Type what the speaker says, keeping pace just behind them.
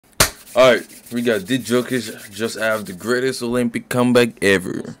Alright, we got Did Jokic just have the greatest Olympic comeback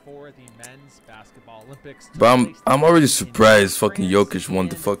ever? But I'm already surprised fucking Jokic won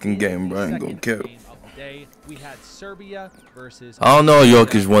the fucking game, bro. I ain't gonna care. I don't know how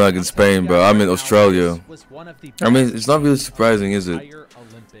Jokic won against Spain, bro. I'm in Australia. I mean, it's not really surprising, is it?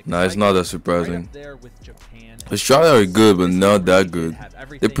 Nah, it's not that surprising. Australia are good, but not that good.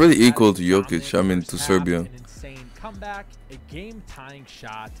 They're pretty equal to Jokic, I mean, to Serbia.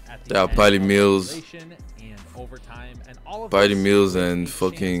 Yeah, Patty Mills. Patty Mills and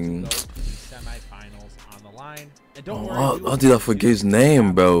fucking... Oh, how did I forget his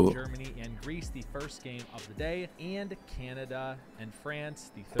name, bro? The first game of the day, and Canada and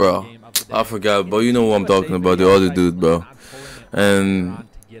France the third bro, game of the day. I forgot, but you know what I'm talking about, the other dude, bro. And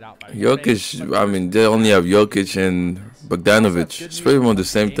Jokic, I mean, they only have Jokic and Bogdanovic. It's pretty much the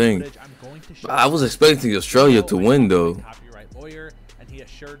same thing. I was expecting Australia to win, though.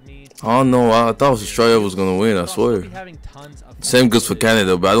 I don't know, I thought Australia was gonna win, I swear. Same goes for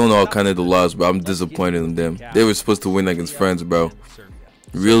Canada, but I don't know how Canada lost, but I'm disappointed in them. They were supposed to win against France, bro.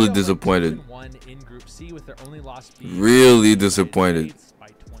 Really disappointed. Really disappointed. By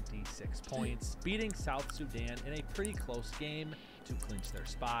 26 points, beating South Sudan in a pretty close game to clinch their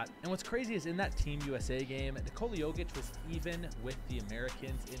spot. And what's crazy is in that Team USA game, Nikola Jokic was even with the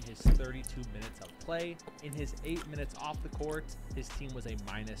Americans in his 32 minutes of play. In his 8 minutes off the court, his team was a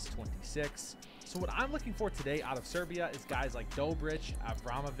minus 26. So what I'm looking for today out of Serbia is guys like Jokic,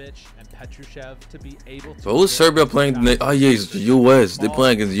 Avramovic, and Petrushev to be able to... But who's Serbia playing? Oh yeah, it's the US. They're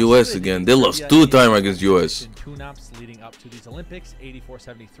playing against US again. They lost 2 times against US. Leading up to these Olympics,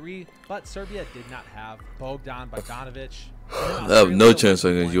 84-73, but Serbia did not have Bogdanovic. They have no chance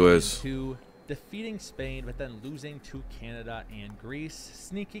against US. Defeating Spain, but then losing to Canada and Greece,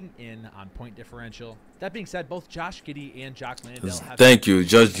 sneaking in on point differential. That being said, both Josh Giddey and Jock Landale have... Thank you,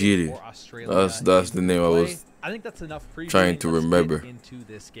 Josh Giddey. That's the name I think that's enough trying to remember into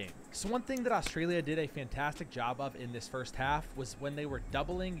this game. So one thing that Australia did a fantastic job of in this first half was when they were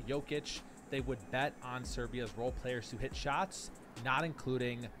doubling Jokic, they would bet on Serbia's role players to hit shots, not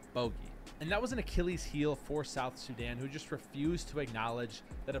including bogey. And that was an Achilles heel for South Sudan, who just refused to acknowledge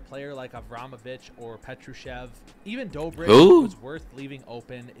that a player like Avramovic or Petrushev, even Jokic, was worth leaving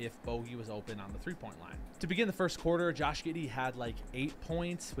open if bogey was open on the three-point line. To begin the first quarter, Josh Giddey had like 8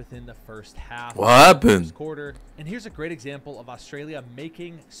 points within the first half. What happened? First quarter. And here's a great example of Australia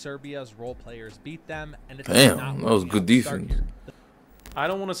making Serbia's role players beat them. And it's damn, that was good defense. I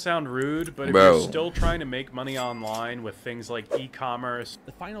don't want to sound rude, but if you're still trying to make money online with things like e-commerce...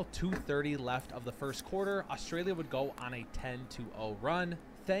 The final 2:30 left of the first quarter, Australia would go on a 10-0 run,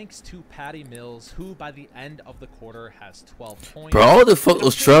 thanks to Patty Mills, who by the end of the quarter has 12 points. Bro, how the fuck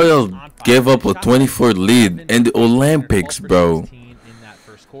Australia gave up a 24 lead in the Olympics, bro?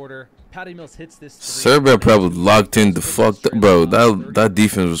 Patty Mills hits this. Serbia probably locked in the fuck up, bro. That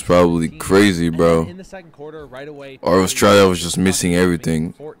defense was probably crazy, bro. In the second quarter, right away, or Australia was just missing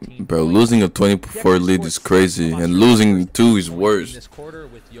everything, bro. Losing a 24 lead is crazy, and losing 2 is worse. This quarter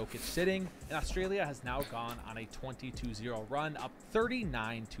with Jokic sitting, and Australia has now gone on a 22-0 run, up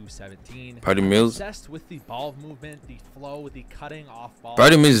 39-17. Patty Mills. Obsessed with the ball movement, the flow, the cutting off ball.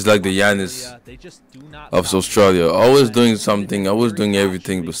 Patty Mills is like the Giannis of Australia, always doing something, always doing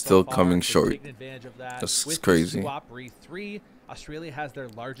everything, but still coming short. That's crazy. Australia has their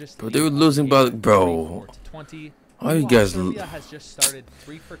largest. But they were losing by, bro. All you guys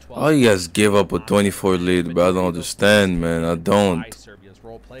gave up a 24 lead, but I don't understand, man. I don't.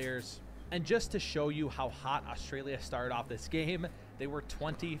 And just to show you how hot Australia started off this game, they were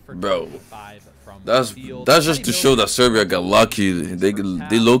 20 for 25 from the field. That's just to show that Serbia got lucky. They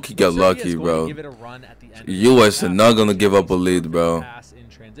low-key got lucky, bro. US are not gonna give up a lead, bro. In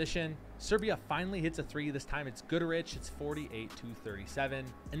transition, Serbia finally hits a 3. This time it's Goodrich. It's 48-37,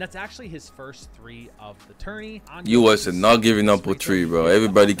 and that's actually his first 3 of the tourney. US are not giving up a 3, bro.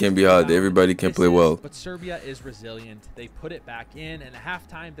 Everybody can be hot. Everybody can play well. But Serbia is resilient. They put it back in, and at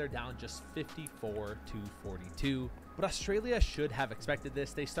halftime they're down just 54-42. But Australia should have expected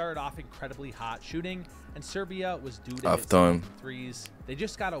this. They started off incredibly hot shooting, and Serbia was due to hit some threes. They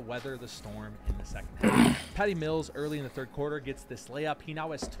just got to weather the storm in the second half. Patty Mills early in the third quarter gets this layup. He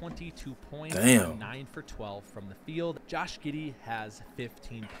now has 22 points, 9 for 12 from the field. Josh Giddey has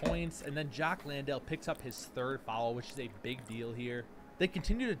 15 points, and then Jock Landale picks up his 3rd foul, which is a big deal here. They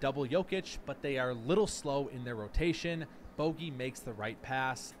continue to double Jokic, but they are a little slow in their rotation. Bogey makes the right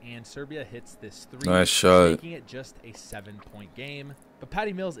pass, and Serbia hits this 3, nice shot, making it just a 7-point game. But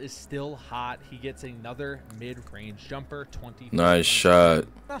Patty Mills is still hot. He gets another mid-range jumper, 20. Nice shot.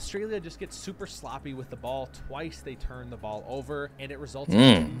 Australia just gets super sloppy with the ball. Twice they turn the ball over, and it results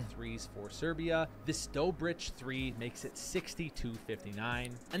in 2 threes for Serbia. This Jokic 3 makes it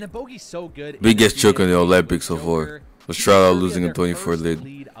 62-59. And the bogey's so good. Biggest choke in the Olympics so far. Australia losing a 24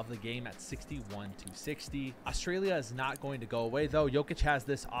 lead of the game at 61-60. Australia is not going to go away though. Jokic has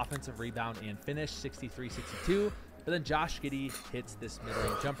this offensive rebound and finish, 63-62. But then Josh Giddey hits this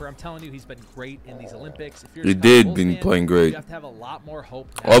mid-range jumper. I'm telling you, he's been great in these Olympics. If you're he did been playing great. You have to have a lot more hope.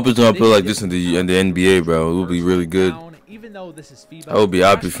 I hope he's gonna play like this in the NBA, bro. It will be really good. Even though this is FIBA, I will be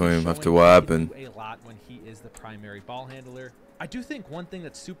happy for him after what happened. A lot when he is the primary ball handler. I do think one thing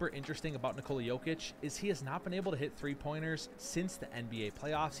that's super interesting about Nikola Jokic is he has not been able to hit three-pointers since the NBA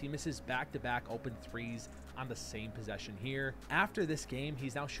playoffs. He misses back-to-back open threes on the same possession here. After this game,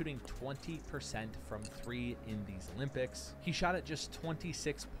 he's now shooting 20% from 3 in these Olympics. He shot at just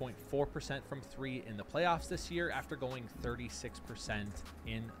 26.4% from 3 in the playoffs this year after going 36%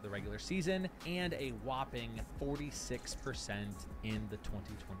 in the regular season and a whopping 46% in the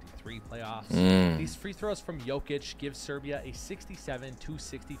 2023 playoffs. These free throws from Jokic give Serbia a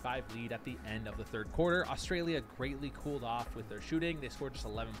 67-65 lead at the end of the third quarter. Australia greatly cooled off with their shooting. They scored just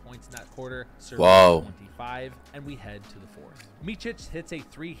 11 points in that quarter. Serbia 25, and we head to the fourth. Micic hits a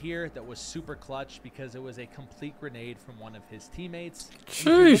 3 here that was super clutch because it was a complete grenade from one of his teammates.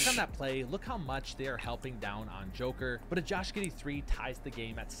 Look on that play, look how much they are helping down on Joker. But a Josh Giddey 3 ties the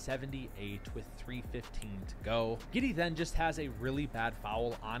game at 78 with 3:15 to go. Giddey then just has a really bad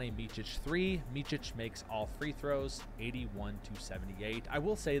foul on a Micic 3. Micic makes all free throws, 81-78. I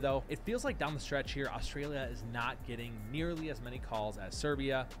will say though, it feels like down the stretch here, Australia is not getting nearly as many calls as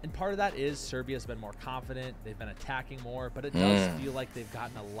Serbia. And part of that is Serbia's been more confident. They've been attacking more, but it does feel like they've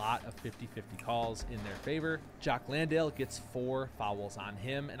gotten a lot of 50-50 calls in their favor. Jock Landale gets 4 fouls on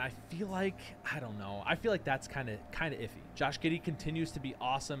him, and I feel like, I don't know, I feel like that's kind of iffy. Josh Giddey continues to be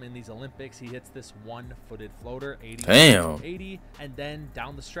awesome in these Olympics. He hits this one-footed floater, 80-80, and then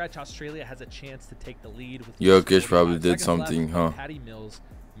down the stretch, Australia has a chance to take the lead. With Jokic probably did something, huh? Patty Mills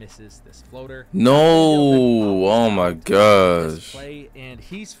misses this floater. No, oh my gosh. And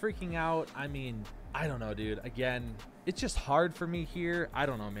he's freaking out. I mean, I don't know, dude. Again, it's just hard for me here. I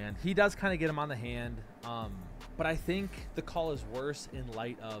don't know, man. He does kind of get him on the hand. But I think the call is worse in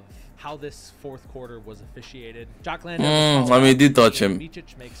light of how this fourth quarter was officiated. Jock Landale, I mean, he did touch him.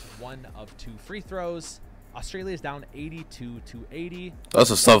 Micic makes 1 of 2 free throws. Australia is down 82-80. That's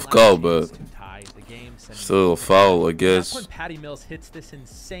a tough call, but still a foul, I guess. That's when Patty Mills hits this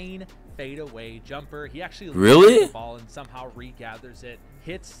insane fadeaway jumper. He actually really the ball and somehow regathers it.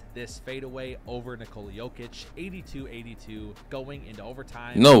 Hits this fadeaway over Nikola Jokic, 82-82, going into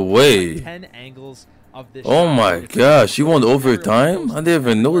overtime. No way. 10 angles of this. Oh my gosh, he won overtime? I didn't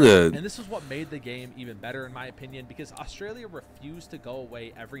even know that. And this is what made the game even better in my opinion, because Australia refused to go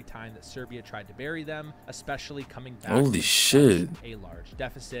away every time that Serbia tried to bury them, especially coming back. Holy shit. A large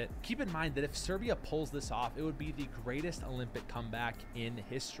deficit. Keep in mind that if Serbia pulls this off, it would be the greatest Olympic comeback in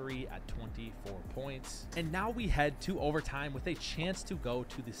history at 24 points. And now we head to overtime with a chance to go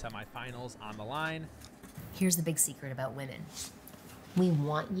to the semifinals on the line. Here's the big secret about women. We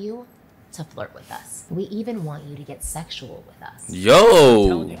want you to flirt with us. We even want you to get sexual with us. Yo! I'm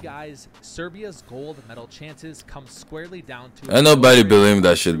telling you guys, Serbia's gold medal chances come squarely down to. Ain't nobody believe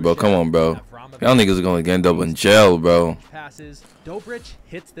that shit, bro. Come on, bro. Y'all niggas gonna end up in jail, bro. Passes. Dobric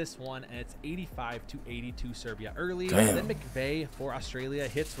hits this one, and it's 85-82 Serbia early. Damn. Then McVeigh for Australia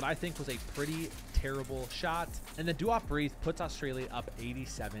hits what I think was a pretty terrible shot. And then Duop Breathe puts Australia up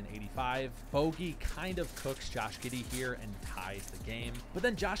 87-85. Bogey kind of cooks Josh Giddey here and ties the game. But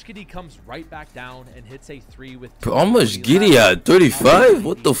then Josh Giddey comes right back down and hits a 3 with. How much Giddey at 35?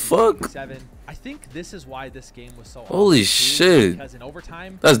 What the fuck? I think this is why this game was so holy shit. Because in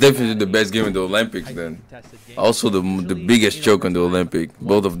overtime, that's definitely the best game in the Olympics then. Also the biggest joke in the Olympic.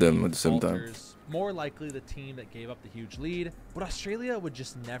 Both of them at the same time. More likely the team that gave up the huge lead, but Australia would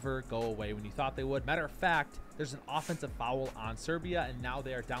just never go away when you thought they would. Matter of fact, there's an offensive foul on Serbia, and now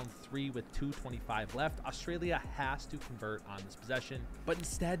they are down 3 with 2:25 left. Australia has to convert on this possession, but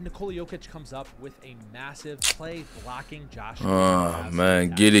instead Nikola Jokic comes up with a massive play blocking Josh. Oh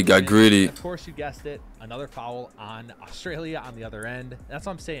man, Giddey got greedy. Of course, you guessed it, another foul on Australia on the other end. That's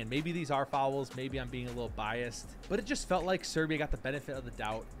what I'm saying. Maybe these are fouls, maybe I'm being a little biased, but it just felt like Serbia got the benefit of the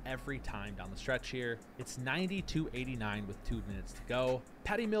doubt every time down the stretch here. It's 92-89 with 2 minutes to go.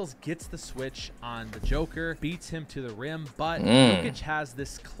 Patty Mills gets the switch on the Joker, beats him to the rim, but Jokic has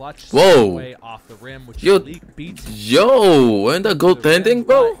this clutch way off the rim, which beats. Yo, ain't that goaltending,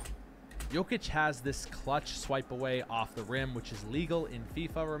 bro? Jokic has this clutch swipe away off the rim, which is legal in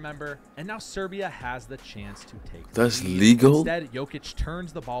FIFA, remember? And now Serbia has the chance to take the That's lead. legal? Instead, Jokic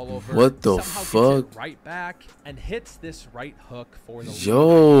turns the ball over. What the somehow fuck? gets it right back and hits this right hook for the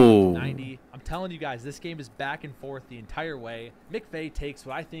Yo. 90. I'm telling you guys, this game is back and forth the entire way. McVay takes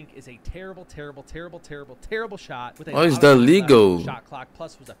what I think is a terrible shot with a Why is lot that of time left legal? on the shot clock.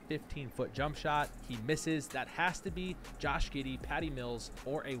 Plus was a 15-foot jump shot. He misses. That has to be Josh Giddey, Patty Mills,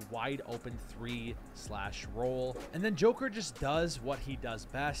 or a wide open 3/roll. And then Joker just does what he does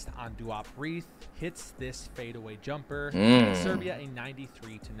best on Duop Reith, hits this fadeaway jumper. Serbia a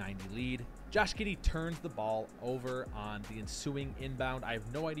 93-90 lead. Josh Giddey turns the ball over on the ensuing inbound. I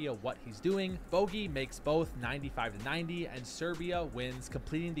have no idea what he's doing. Bogey makes both 95-90, and Serbia wins,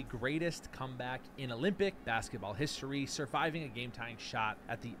 completing the greatest comeback in Olympic basketball history, surviving a game-tying shot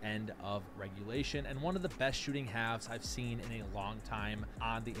at the end of regulation, and one of the best shooting halves I've seen in a long time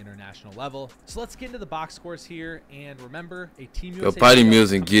on the international level. So let's get into the box scores here, and remember, a Team USA. Patty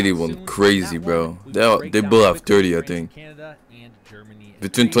Mills and Giddey went crazy, bro. They both have 30, I think. Canada and Germany.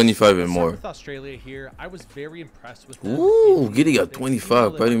 Between 25 and more. With Australia here, I was very impressed with them. Ooh, Giddey got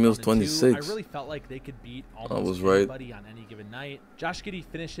 25. Patty Mills 26. I really felt like they could beat I almost was right. anybody on any given night. Josh Giddey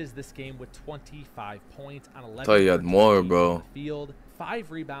finishes this game with 25 points on 11. Thought he had more, bro. Field.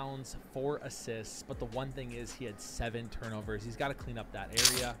 5 rebounds, 4 assists, but the one thing is he had 7 turnovers. He's got to clean up that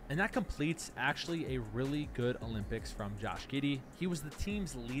area. And that completes actually a really good Olympics from Josh Giddey. He was the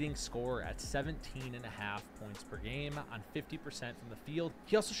team's leading scorer at 17.5 points per game on 50% from the field.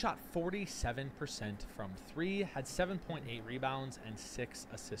 He also shot 47% from 3, had 7.8 rebounds and 6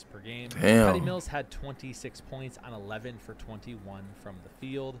 assists per game. Damn. Patty Mills had 26 points on 11 for 21 from the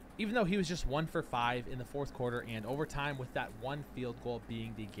field. Even though he was just 1 for 5 in the fourth quarter and overtime, with that one field goal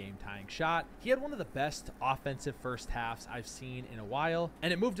being the game-tying shot. He had one of the best offensive first halves I've seen in a while,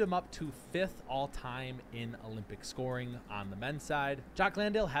 and it moved him up to 5th all-time in Olympic scoring on the men's side. Jock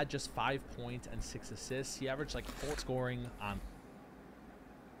Landale had just 5 points and 6 assists. He averaged like 4 scoring on.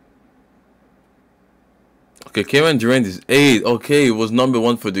 Okay, Kevin Durant is 8. Okay, it was number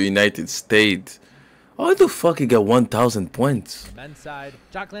 1 for the United States. How the fuck he got 1,000 points? On the men's side,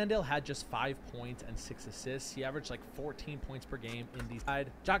 Jock Landale had just 5 points and 6 assists. He averaged like 14 points per game in the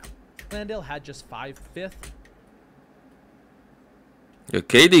side. Jock Landale had just 5/5. Yeah,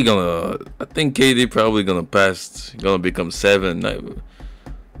 KD gonna. I think KD probably gonna pass. Gonna become 7.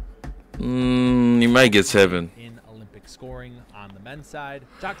 He might get 7. In Olympic scoring on the men's side,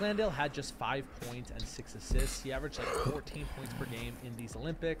 Jock Landale had just 5 points and 6 assists. He averaged like 14 points per game in these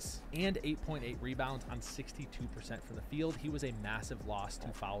Olympics and 8.8 rebounds on 62% from the field. He was a massive loss to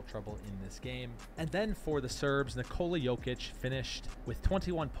foul trouble in this game. And then for the Serbs, Nikola Jokic finished with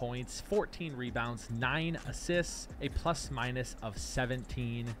 21 points, 14 rebounds, 9 assists, a plus-minus of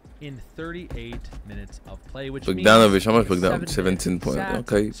 17 in 38 minutes of play, which Bogdanovic, how much means Bogdanovic? 17 points.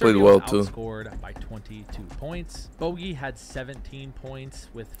 Okay, he played Serbia well was too. Scored by 22 points. Bogey had 17 points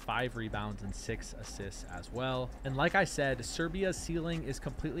with 5 rebounds and 6 assists as well. And like I said, Serbia's ceiling is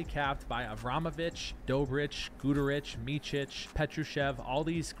completely capped by Avramovic, Dobric, Guduric, Micic, Petrushev, all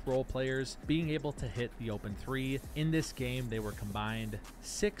these role players being able to hit the open 3. In this game, they were combined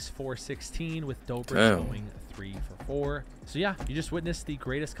 6 for 16 with Dobric going 3 for 4. So yeah, you just witnessed the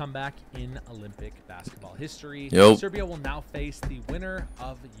greatest comeback in Olympic basketball history. Yep. Serbia will now face the winner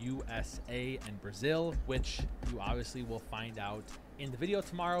of USA and Brazil, which you obviously will find out in the video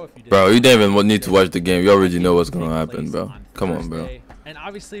tomorrow. If you didn't, Bro, you don't even need to watch the game. You already know what's gonna happen, bro. Come on, bro. And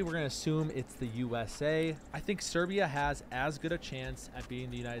obviously, we're gonna assume it's the USA. I think Serbia has as good a chance at beating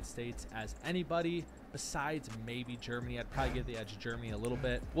the United States as anybody. Besides maybe Germany. I'd probably give the edge to Germany a little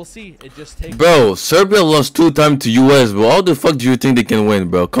bit. We'll see. It just takes... Bro, Serbia lost 2 times to US, bro. How the fuck do you think they can win,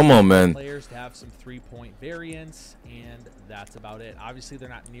 bro? Come on, man. Players to have some 3-point variance, and that's about it. Obviously, they're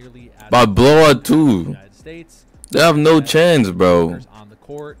not nearly as... By blowout, too. United States. They have no chance, bro. On the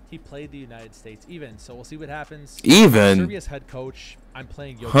court, he played the United States even, so we'll see what happens. Even? Serbia's head coach, I'm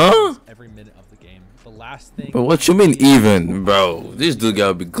playing Jokic every minute of the game. The last thing... But what you mean even, bro? This dude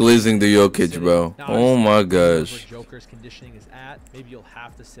gotta be glazing the Jokic, bro. Oh my gosh. Where Joker's conditioning is at, maybe you'll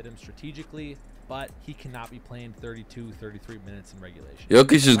have to sit him strategically, but he cannot be playing 32, 33 minutes in regulation.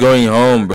 Jokic is going home, bro.